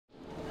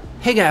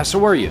Hey guys,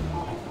 how are you?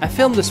 I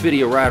filmed this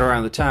video right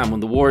around the time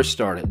when the war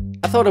started.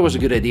 I thought it was a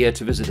good idea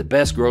to visit the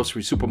best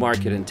grocery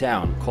supermarket in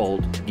town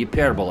called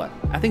Giperbola.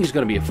 I think it's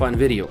going to be a fun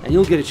video and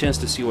you'll get a chance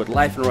to see what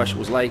life in Russia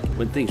was like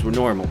when things were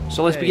normal.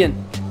 So let's begin.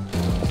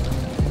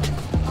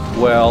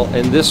 Well,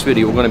 in this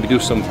video we're going to do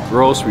some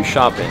grocery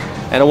shopping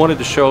and I wanted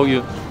to show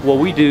you what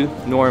we do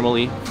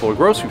normally for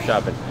grocery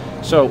shopping.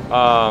 So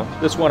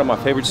this is one of my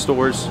favorite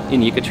stores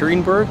in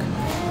Yekaterinburg,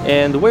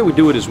 and the way we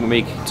do it is we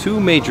make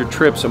 2 major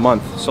trips a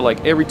month. So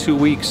like every 2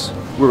 weeks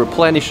we're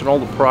replenishing all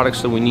the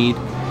products that we need,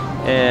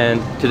 and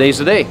today's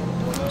the day.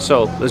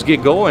 So let's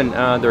get going.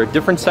 There are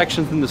different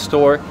sections in the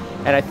store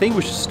and I think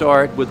we should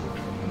start with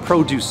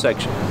produce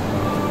section.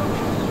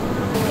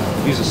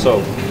 These are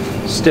so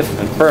stiff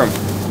and firm.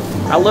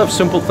 I love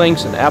simple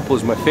things, and apple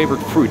is my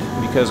favorite fruit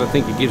because I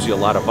think it gives you a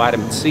lot of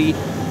vitamin C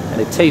and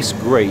it tastes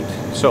great.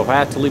 So if I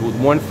had to live with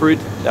one fruit,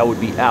 that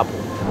would be apple.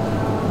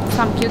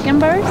 Some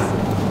cucumbers.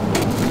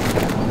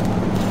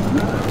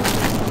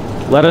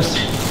 Lettuce.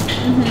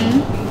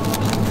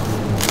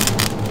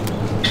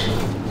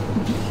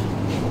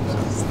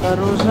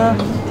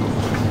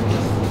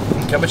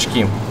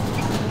 Кабачки.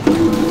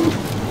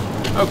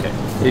 Okay.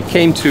 It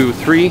came to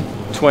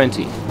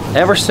 $3.20.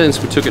 Ever since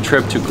we took a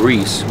trip to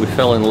Greece, we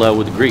fell in love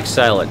with Greek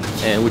salad,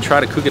 and we try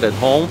to cook it at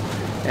home.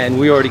 And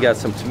we already got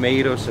some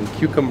tomatoes, some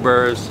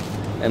cucumbers,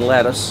 and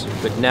lettuce,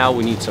 but now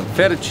we need some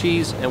feta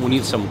cheese and we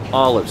need some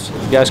olives.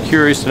 You guys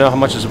curious to know how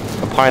much a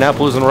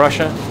pineapple is in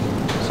Russia?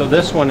 So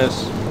this one is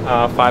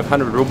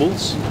 500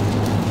 rubles,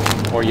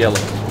 or yellow.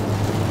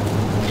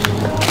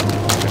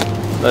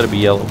 Let it be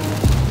yellow.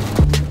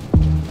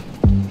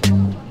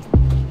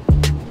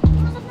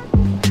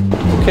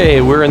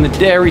 Okay, we're in the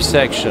dairy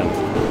section.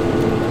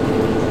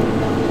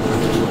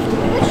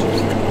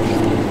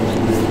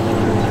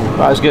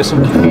 Guys, get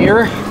some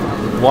kefir,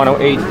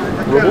 108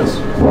 rubles.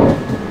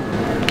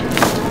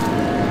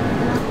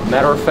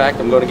 Matter of fact,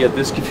 I'm going to get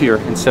this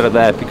kefir instead of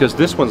that because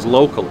this one's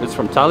local. It's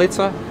from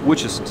Talitsa,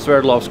 which is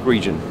Sverdlovsk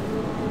region.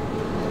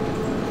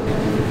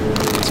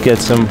 Let's get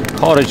some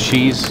cottage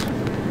cheese.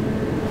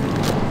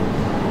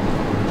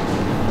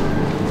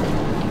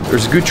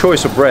 There's a good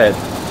choice of bread.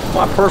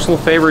 My personal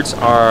favorites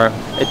are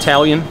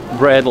Italian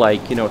bread,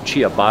 like, you know,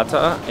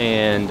 ciabatta,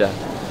 and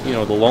you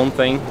know, the long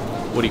thing.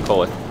 What do you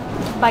call it?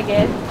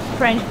 Baguette.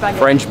 French baguette.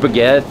 French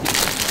baguette.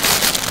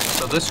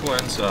 So this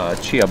one's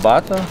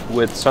ciabatta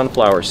with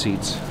sunflower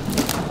seeds.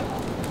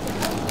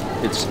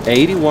 It's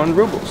 81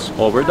 rubles,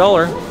 over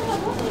 $1.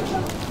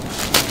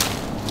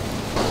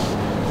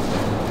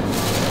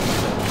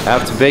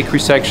 After bakery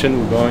section,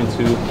 we're going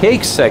to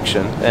cake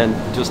section and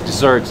just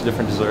desserts,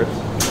 different desserts.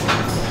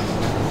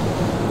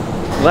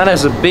 Lena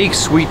has a big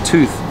sweet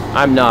tooth.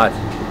 I'm not.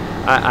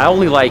 I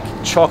only like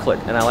chocolate,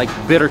 and I like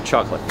bitter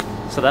chocolate.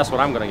 So that's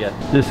what I'm gonna get.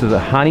 This is a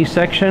honey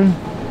section.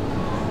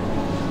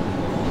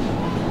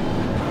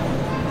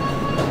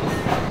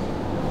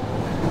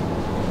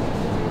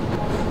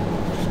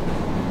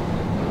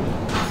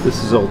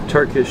 This is old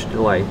Turkish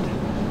delight.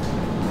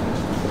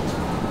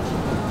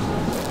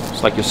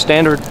 It's like your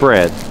standard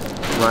bread,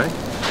 right?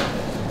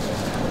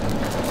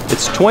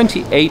 It's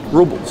 28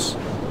 rubles.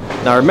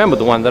 Now remember,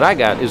 the one that I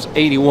got is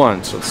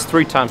 81, so it's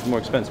 3 times more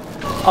expensive.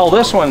 Oh,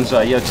 this one's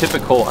your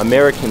typical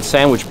American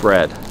sandwich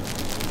bread.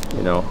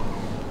 You know,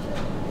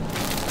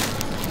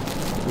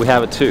 we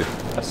have it too.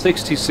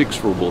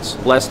 66 rubles,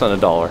 less than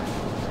 $1.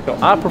 So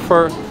I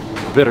prefer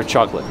bitter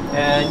chocolate.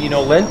 And you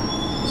know, Lynn,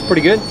 it's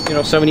pretty good. You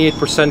know,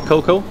 78%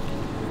 cocoa.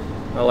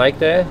 I like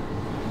that.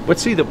 But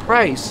see, the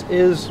price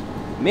is,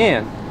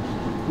 man,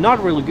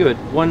 not really good.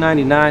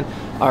 $1.99.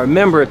 I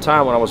remember a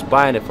time when I was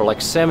buying it for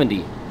like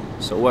 70.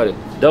 So what, it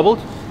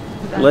doubled?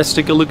 Let's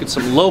take a look at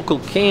some local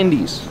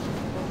candies.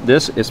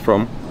 This is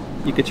from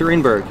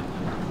Yekaterinburg.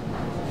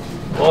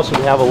 Also,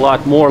 we have a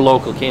lot more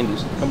local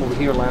candies. Come over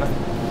here, Lana.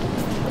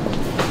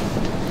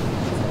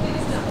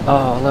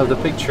 Oh, I love the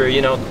picture.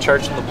 You know, the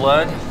Church of the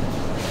Blood.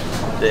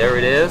 There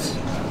it is.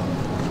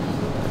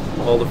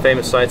 All the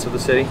famous sites of the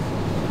city.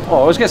 Oh,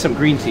 always get some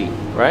green tea,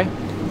 right?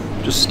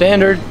 Just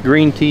standard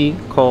green tea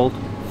called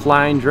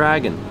Flying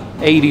Dragon.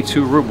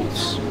 82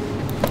 rubles.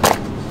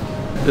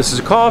 This is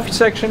a coffee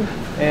section,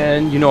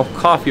 and you know,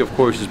 coffee of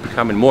course is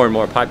becoming more and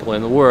more popular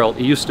in the world.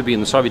 It used to be in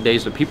the Soviet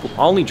days that people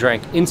only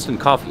drank instant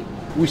coffee.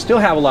 We still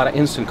have a lot of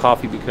instant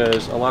coffee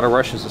because a lot of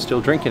Russians are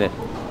still drinking it.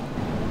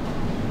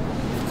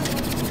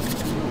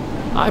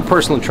 I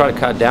personally try to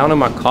cut down on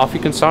my coffee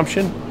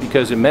consumption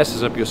because it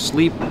messes up your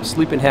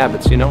sleeping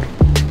habits, you know.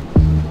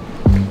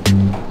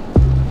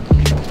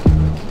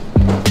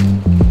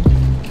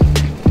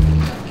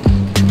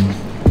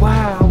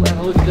 Wow,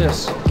 look at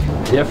this.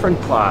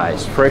 Different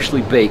pies,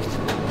 freshly baked.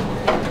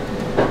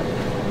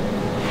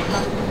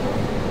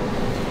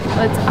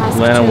 Let's ask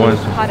Lana to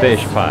wants Haris.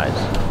 fish pies.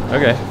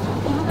 Okay.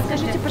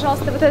 Скажите,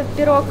 пожалуйста, вот этот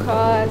пирог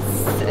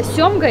с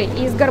семгой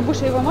и с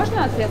горбушей, его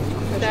можно отрезать?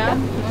 Да.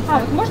 А,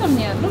 вот можно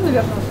мне? Ну,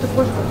 наверное, вот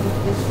такой же, как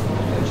здесь.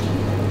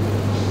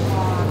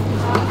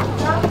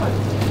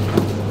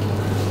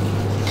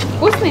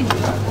 Вкусный?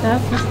 Да,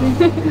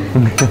 вкусный.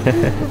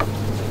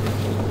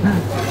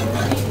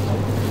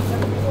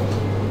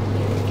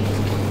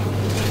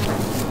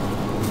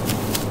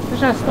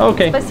 Пожалуйста.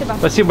 Okay. Спасибо.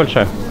 Спасибо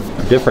большое.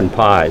 Different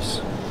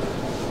pies.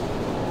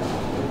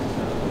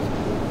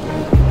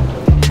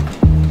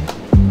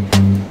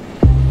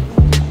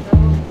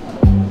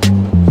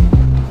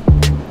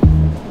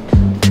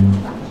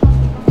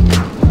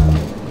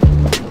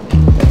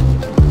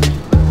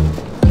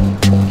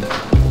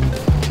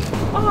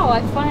 Oh,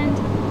 I find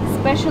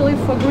especially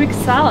for Greek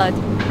salad.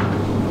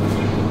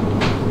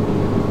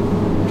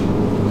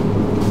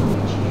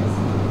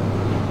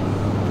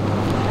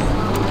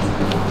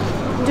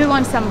 Do you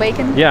want some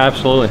bacon? Yeah,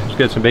 absolutely. Let's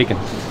get some bacon.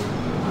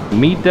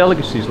 Meat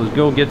delicacies. Let's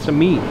go get some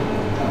meat.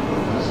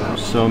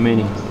 So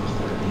many.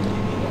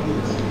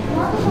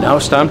 Now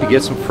it's time to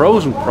get some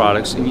frozen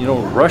products, and you know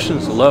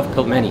Russians love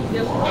pelmeni.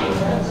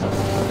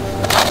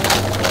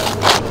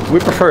 We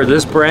prefer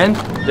this brand.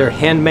 They're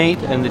handmade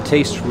and they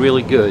taste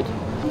really good.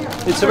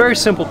 It's a very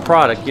simple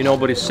product, you know,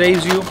 but it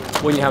saves you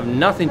when you have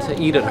nothing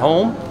to eat at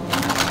home.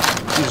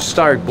 You just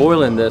start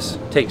boiling this.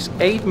 It takes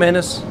 8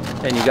 minutes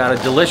and you got a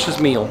delicious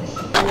meal.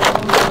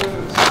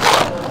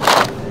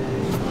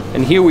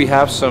 And here we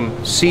have some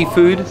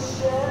seafood.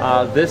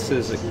 This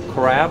is a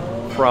crab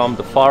from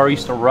the Far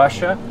East of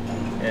Russia,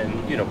 and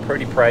you know,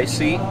 pretty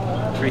pricey,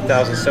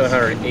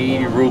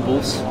 3,780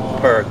 rubles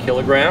per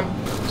kilogram.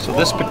 So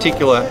this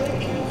particular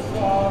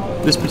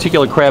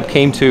crab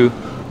came to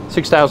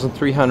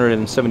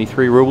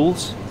 6,373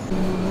 rubles.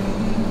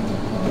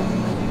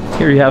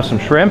 Here you have some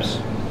shrimps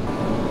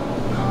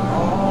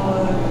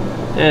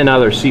and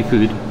other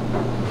seafood.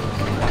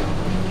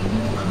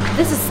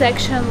 This is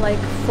section like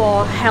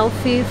for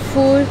healthy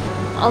food,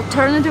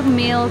 alternative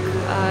milk,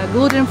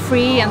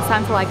 gluten-free and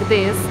something like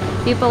this.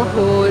 People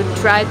who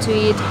try to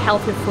eat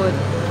healthy food.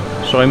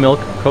 Soy milk,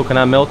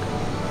 coconut milk.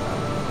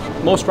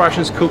 Most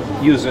Russians cook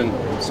using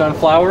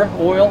sunflower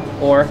oil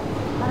or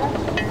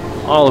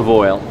olive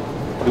oil.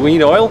 Do we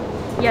need oil?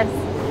 Yes.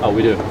 Oh,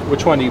 we do.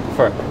 Which one do you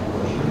prefer?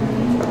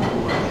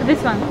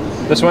 This one.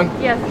 This one?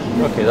 Yes.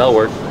 Okay, that'll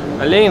work.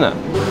 Elena,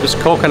 this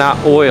coconut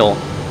oil.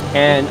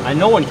 And I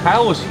know when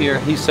Kyle was here,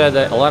 he said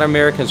that a lot of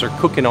Americans are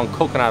cooking on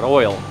coconut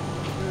oil,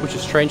 which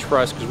is strange for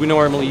us because we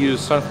normally use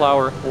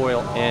sunflower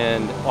oil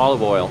and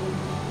olive oil.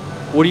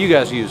 What do you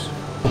guys use?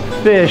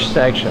 Fish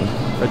section.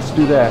 Let's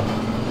do that.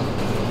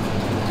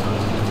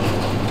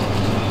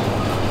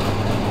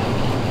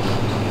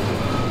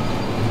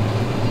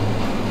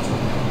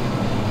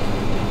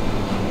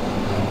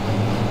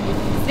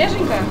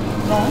 Свеженькая?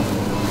 Да.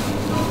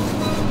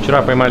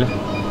 Вчера поймали.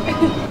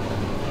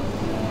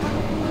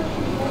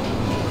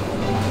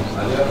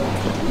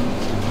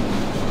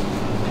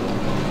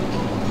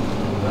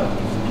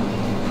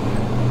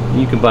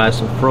 You can buy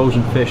some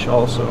frozen fish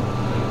also.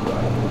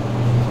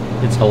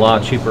 It's a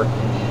lot cheaper.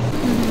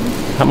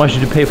 How much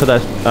did you pay for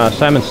that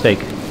salmon steak?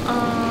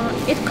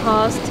 It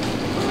cost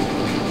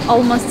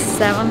almost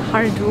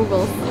 700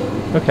 rubles.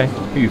 Okay.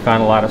 You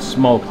found a lot of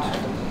smoked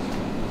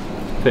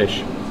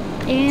fish.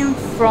 And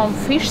from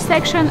fish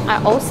section,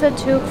 I also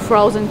took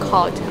frozen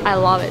cod. I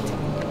love it.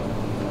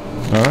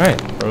 All right,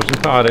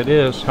 frozen cod it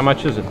is. How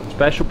much is it?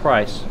 Special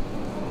price.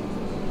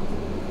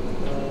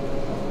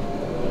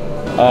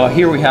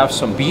 Here we have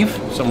some beef,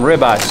 some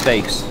ribeye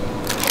steaks.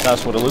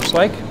 That's what it looks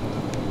like.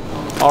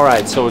 All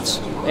right, so it's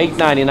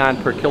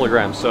 $8.99 per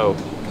kilogram. So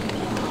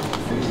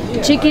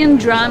Chicken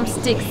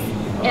drumsticks.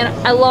 And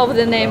I love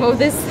the name of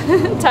this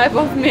type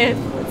of meat.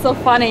 It's so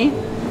funny.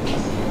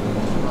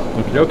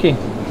 okie dokie.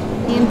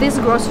 In this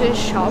grocery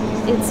shop,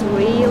 it's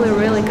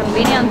really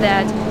convenient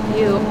that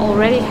you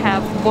already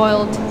have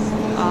boiled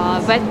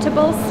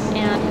vegetables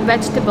and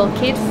vegetable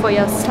kit for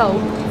your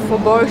soup, for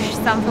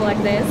borscht, something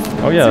like this.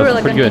 Oh yeah, it's that's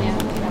really pretty good.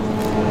 convenient.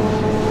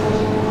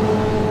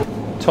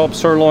 Top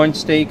sirloin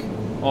steak.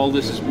 All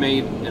this is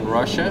made in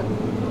Russia,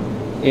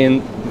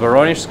 in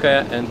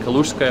Voronezhskaya and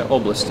Kaluzhskaya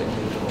oblasti,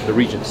 the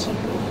regions.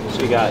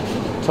 So you got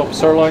top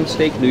sirloin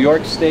steak, New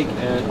York steak,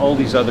 and all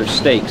these other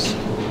steaks.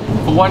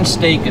 For one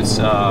steak, it's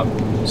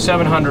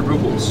 700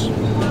 rubles.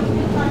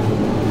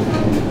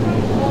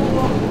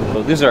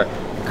 So these are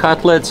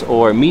cutlets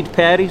or meat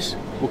patties.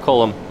 We'll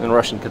call them in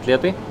Russian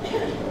котлеты.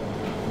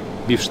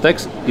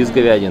 Beefsteaks из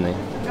говядины.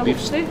 Beef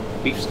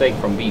steak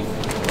from beef.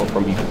 Or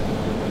from beef.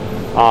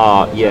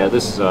 Yeah,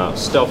 this is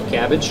stuffed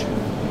cabbage.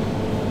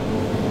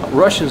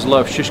 Russians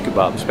love shish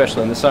kebab,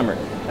 especially in the summer.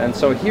 And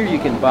so here you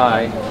can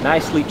buy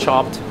nicely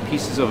chopped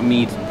pieces of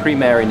meat,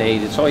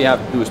 pre-marinated. So all you have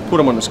to do is put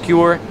them on a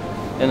skewer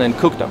and then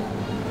cook them.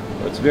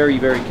 So it's very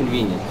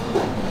convenient.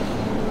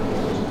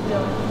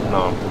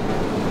 No.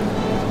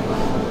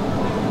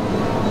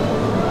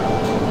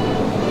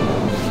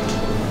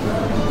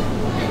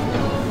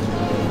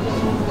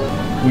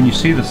 When you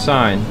see the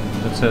sign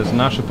that says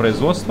 "Наше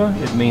производство,"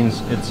 it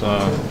means it's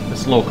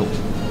local.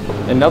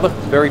 Another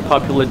very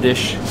popular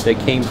dish that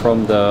came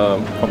from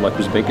like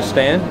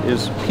Uzbekistan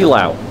is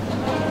pilau.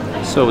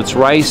 So it's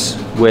rice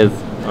with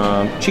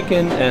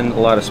chicken and a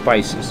lot of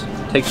spices.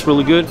 Tastes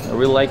really good. I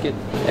really like it.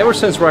 Ever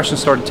since Russians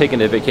started taking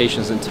their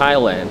vacations in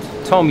Thailand,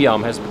 tom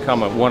yum has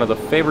become one of the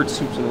favorite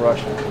soups in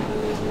Russia.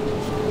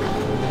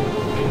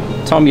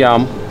 Tom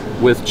yum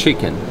with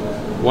chicken,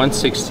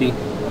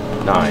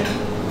 $169.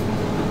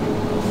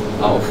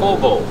 Oh, pho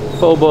bo.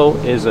 Pho bo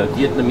is a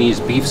Vietnamese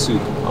beef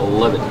soup. I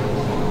love it.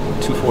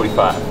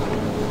 $2.45.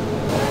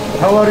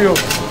 How are you?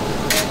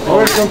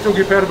 Welcome to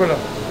Hyperbola.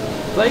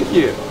 Thank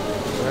you.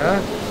 Yeah.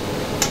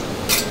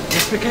 You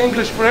speak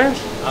English, French?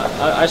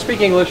 I speak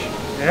English.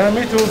 Yeah,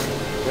 me too.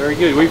 Very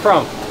good. Where are you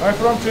from? I'm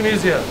from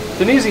Tunisia.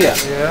 Tunisia.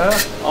 Yeah.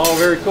 Oh,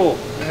 very cool.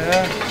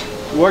 Yeah.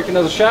 You working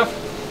as a chef?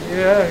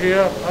 Yeah,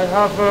 yeah. I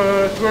have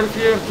 12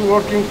 years to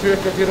working to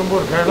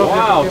Ekaterinburg. I love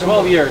Wow, Ekaterinburg.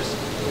 12 years.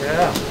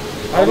 Yeah.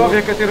 I love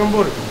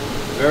Ekaterinburg.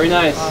 Very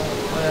nice.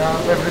 I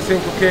have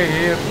everything okay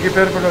here.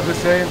 Hyperbola the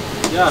same.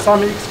 Yeah.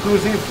 Some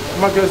exclusive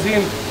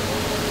magazine.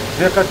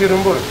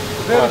 Ekaterinburg.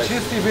 Very Got it.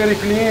 tasty, very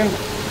clean.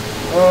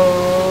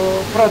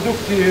 Product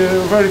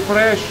very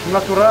fresh,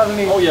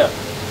 naturally. Oh yeah.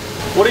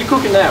 What are you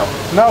cooking now?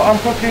 Now I'm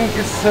cooking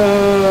is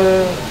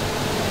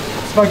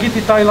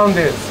spaghetti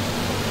Thailandese.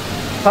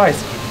 Thai.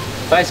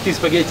 Thai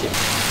spaghetti.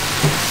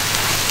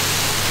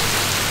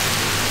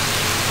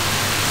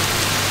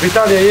 В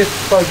Италии есть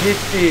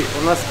спагетти,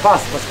 у нас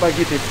паста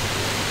спагетти.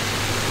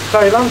 В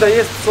Таиланде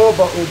есть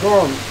соба,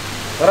 удон,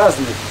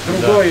 разный.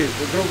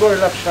 Другой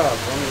лапша,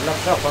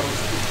 лапша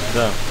по-русски.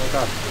 Да. Вот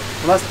так.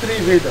 У нас 3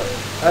 вида.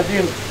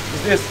 Один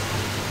здесь,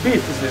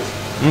 биф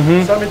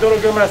здесь. Самое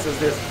дорогое мясо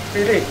здесь,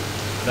 филе.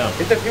 Да.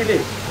 Это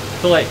филе.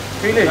 Филе.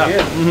 Филе, Да.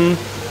 есть.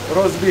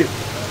 Розбиф.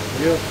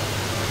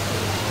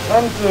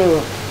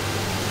 And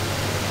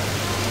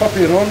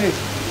папирони,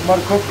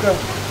 морковка.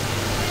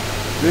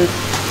 Здесь.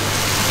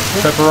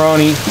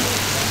 Pepperoni,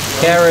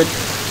 carrot.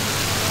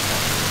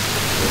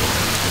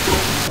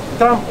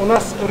 Там у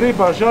нас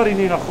рыба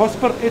жареная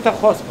хоспер, это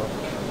хоспер.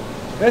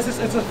 This is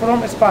it's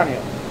from Spain.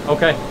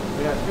 Okay.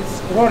 Yeah,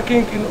 it's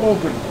working in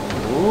oven.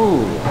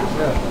 Ooh.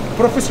 Yeah.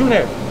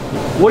 Professional.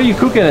 What are you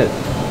cooking it?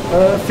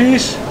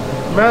 Fish,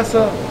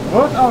 masa.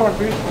 What our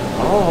fish?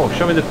 Oh,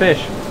 show me the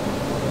fish.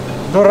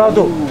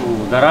 Dorado.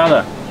 Ooh,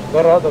 dorada.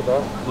 Dorado,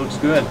 да. Looks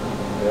good.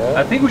 Yeah.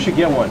 I think we should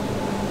get one.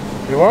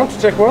 You want to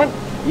take one?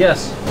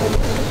 Yes.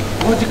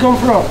 Where do you come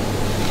from?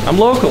 I'm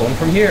local. I'm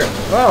from here.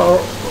 Oh,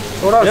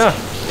 Ural. Yeah.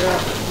 Yeah.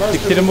 Nice to,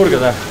 Екатеринбурга,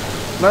 да.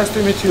 nice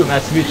to meet you.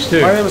 Nice to meet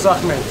you My too. name is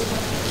Ahmed.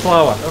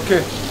 Slava.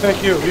 Okay,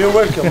 thank you. You're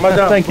welcome,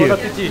 madam. Thank you. Bon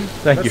appetit.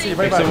 Thank Merci. you.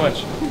 Bye Thanks so bye.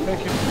 much.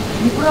 Thank you.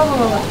 Не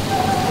пробовала.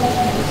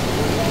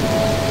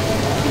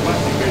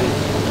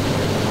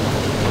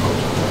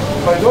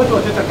 Пойдет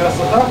вот эта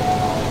красота.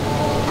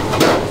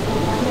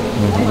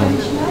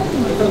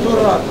 Это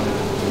дурак.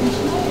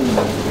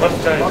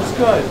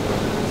 Морская.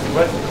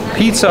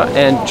 Pizza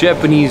and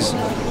Japanese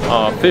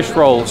fish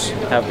rolls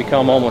have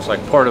become almost like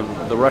part of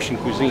the Russian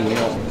cuisine, you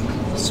know.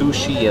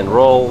 Sushi and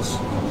rolls.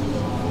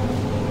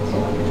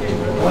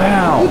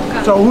 Wow.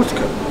 Это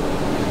утка.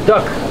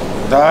 Duck.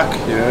 Так,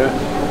 yeah.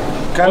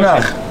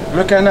 Канах.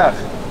 Le canard.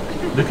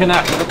 The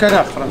canap. Le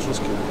canard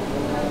французский.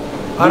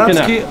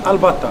 Арабский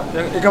албатта.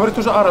 Я говорю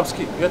тоже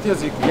арабский. Это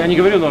язык. Я не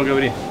говорю, но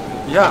говори.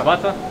 Я.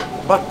 Бата.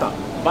 Батта.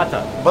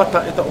 Bata.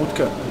 Батта это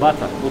утка.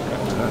 Bata.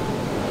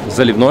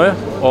 Заливное,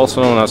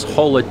 also known as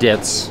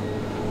holodets.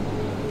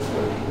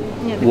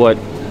 Нет.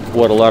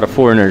 What a lot of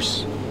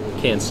foreigners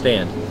can't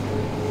stand.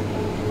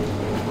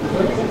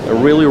 A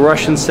really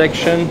Russian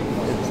section.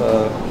 It's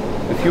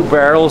a few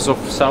barrels of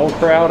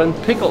sauerkraut and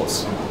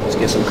pickles. Let's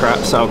get some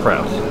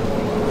sauerkraut.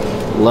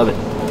 Love it.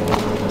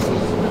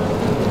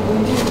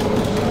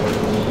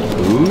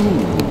 Ooh.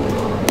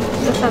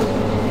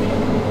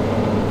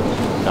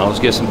 Now let's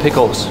get some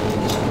pickles.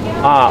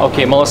 Ah,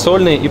 okay,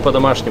 малосольные и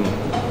по-домашнему.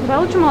 Да,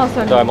 лучше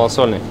малосольный. Да,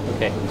 малосольные.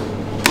 Okay.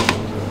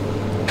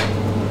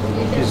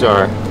 These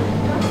are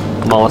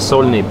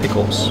малосольные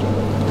pickles.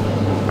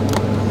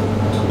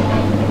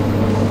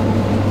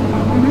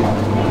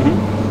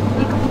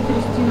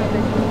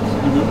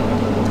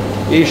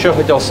 И еще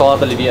хотел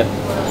салат оливье.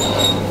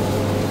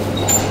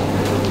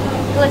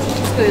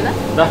 Классическую, да?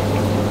 Да.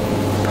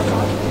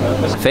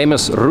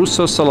 Famous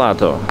russo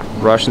salato,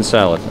 Russian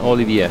salad,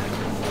 оливье.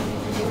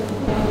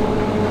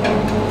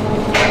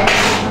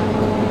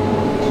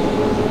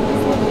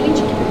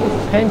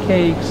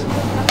 Pancakes.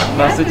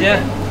 Здравствуйте.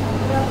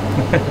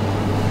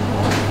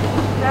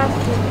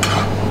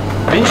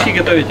 Блинчики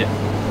готовите?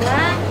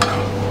 Да.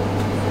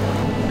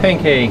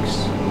 Pancakes.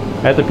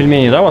 А это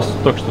пельмени, да, у вас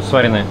только что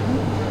сваренные?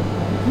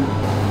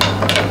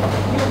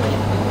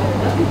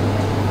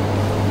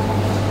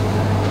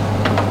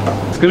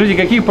 Скажите,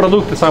 какие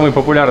продукты самые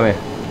популярные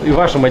в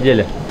вашем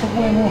отделе?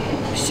 По-моему,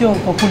 все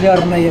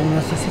популярное у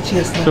нас, если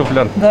честно. Все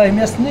популярно. Да, и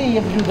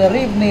мясные блюда,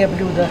 рыбные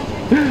блюда.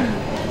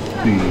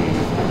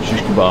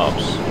 Shish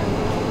kebabs.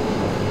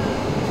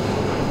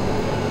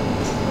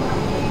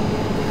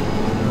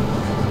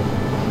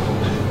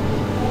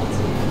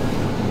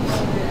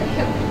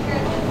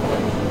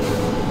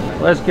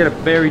 Let's get a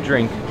berry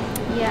drink.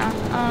 Yeah,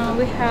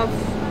 we have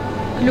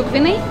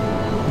клюквенный,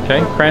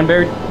 Okay,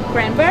 cranberry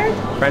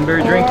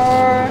cranberry, drink.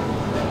 or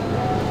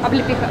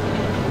облепиха.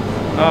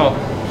 Oh,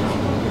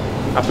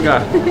 I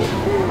forgot.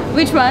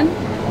 Which one?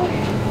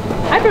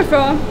 I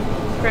prefer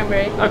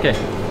cranberry. Okay,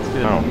 let's do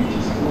that.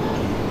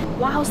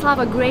 Wow,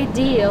 Slava, great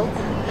deal.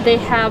 they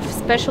have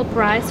special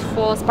price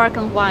for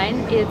sparkling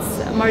wine.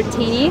 It's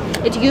martini.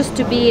 It used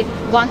to be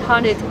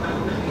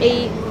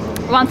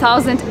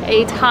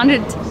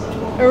 1,800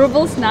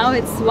 rubles. Now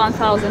it's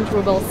 1,000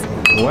 rubles.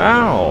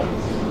 Wow.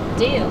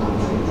 Deal.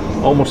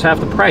 Almost half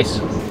the price.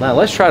 Now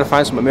let's try to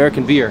find some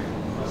American beer.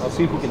 I'll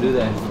see if we can do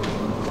that.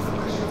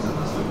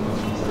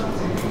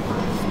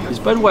 Is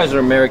Budweiser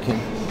American?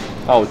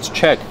 Oh, it's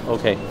Czech.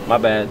 Okay, my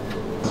bad.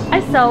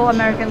 I sell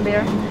American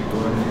beer.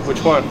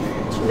 Which one?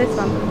 This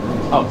one.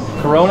 Oh,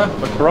 Corona?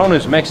 But Corona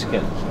is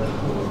Mexican.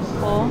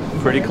 Oh.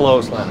 Pretty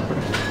close, Lana.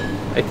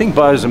 I think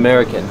Bud is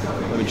American.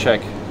 Let me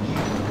check.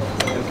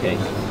 Okay.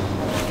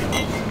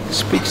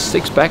 Speak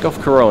 6-pack of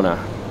Corona.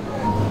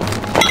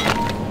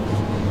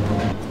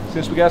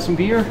 Since we got some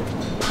beer,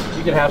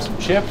 you can have some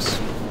chips,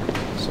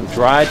 some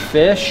dried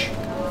fish.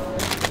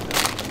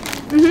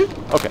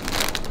 Okay.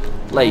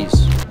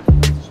 Lay's.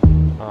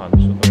 Ah, no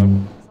sé.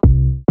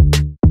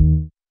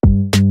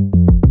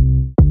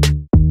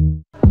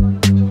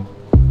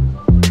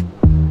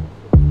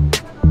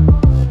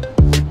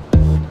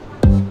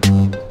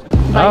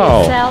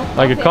 Oh,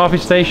 like a coffee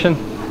station?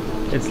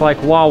 It's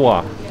like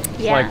Wawa.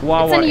 It's Yeah, like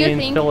Wawa it's a new in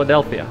thing.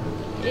 Philadelphia.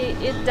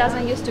 It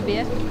doesn't used to be.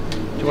 Do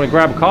you want to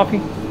grab a coffee?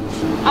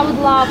 I would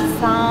love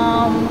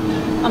some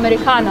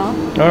Americano.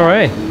 All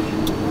right.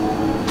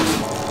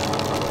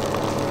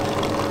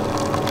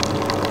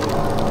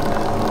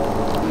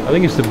 I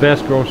think it's the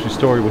best grocery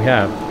store we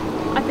have.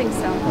 I think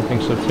so. I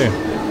think so too.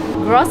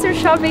 Grocery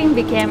shopping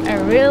became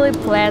a really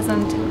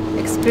pleasant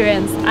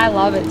experience. I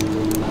love it.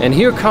 And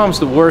here comes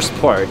the worst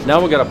part. Now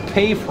we gotta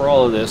pay for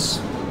all of this.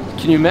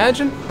 Can you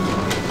imagine?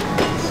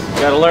 You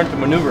gotta learn to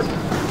maneuver.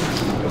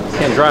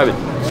 Can't drive it.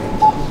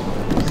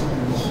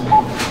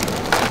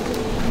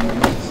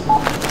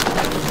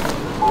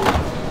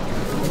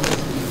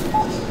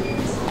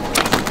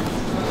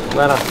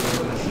 Lana,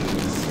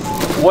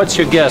 what's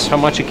your guess? How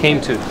much it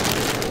came to?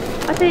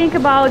 I think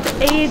about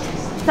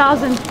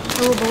 8,000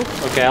 rubles.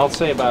 Okay, I'll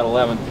say about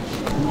 11.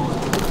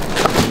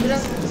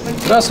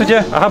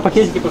 Здравствуйте. Ага,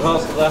 пакетики,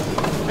 пожалуйста, да.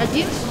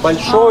 Один?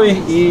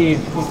 Большой и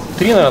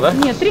 3, наверное, да?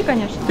 Нет, 3,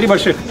 конечно. 3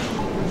 больших.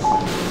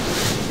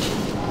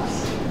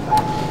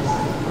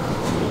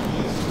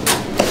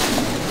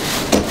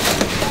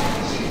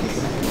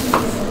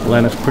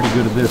 Lana's pretty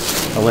good at this.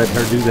 I'll let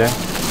her do that.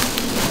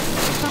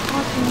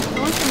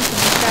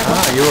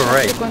 Ah, you were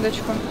right.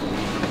 Секундочку.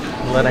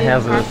 Lana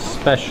has a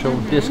special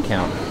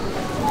discount.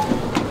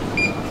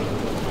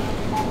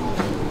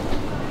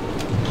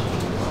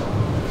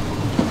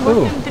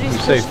 Ooh, you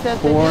saved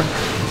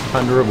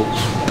 400 rubles.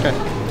 Okay,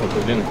 we'll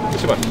put it in.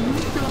 Спасибо.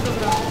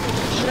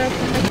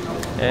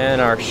 And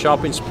our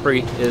shopping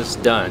spree is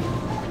done.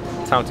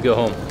 Time to go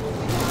home.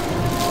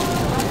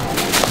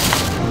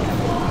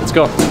 Let's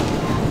go.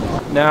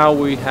 Now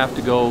we have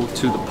to go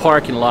to the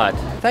parking lot.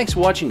 Thanks for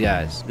watching,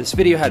 guys. This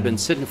video had been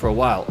sitting for a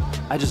while.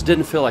 I just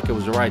didn't feel like it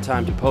was the right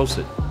time to post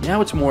it.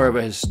 Now it's more of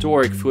a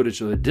historic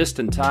footage of a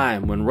distant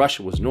time when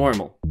Russia was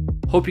normal.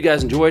 Hope you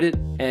guys enjoyed it,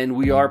 and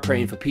we are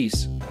praying for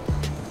peace.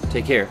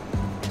 Take care.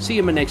 See you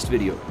in my next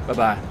video.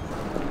 Bye-bye.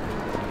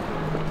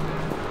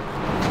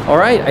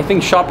 Alright, I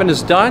think shopping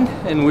is done,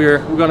 and we're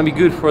gonna be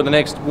good for the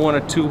next 1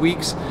 or 2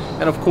 weeks.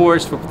 And of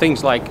course, for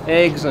things like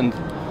eggs and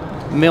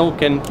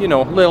milk and, you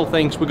know, little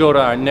things, we go to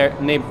our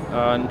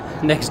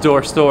next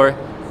door store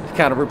to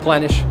kind of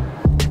replenish.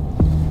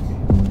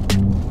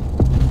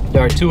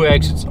 There are 2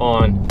 exits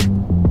on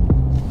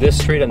this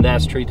street and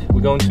that street.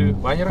 We're going to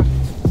Vanyera?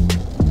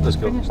 Let's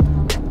go.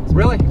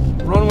 Really?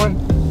 Wrong one?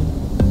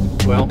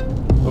 Well,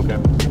 okay.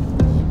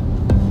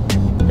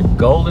 A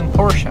golden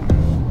Porsche.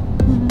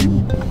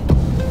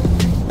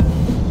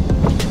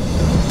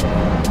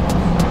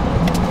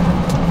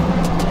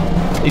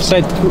 He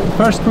said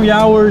first 3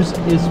 hours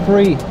is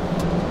free.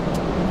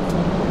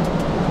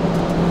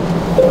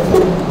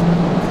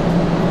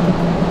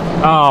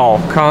 Oh,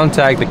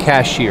 contact the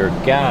cashier.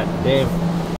 God damn.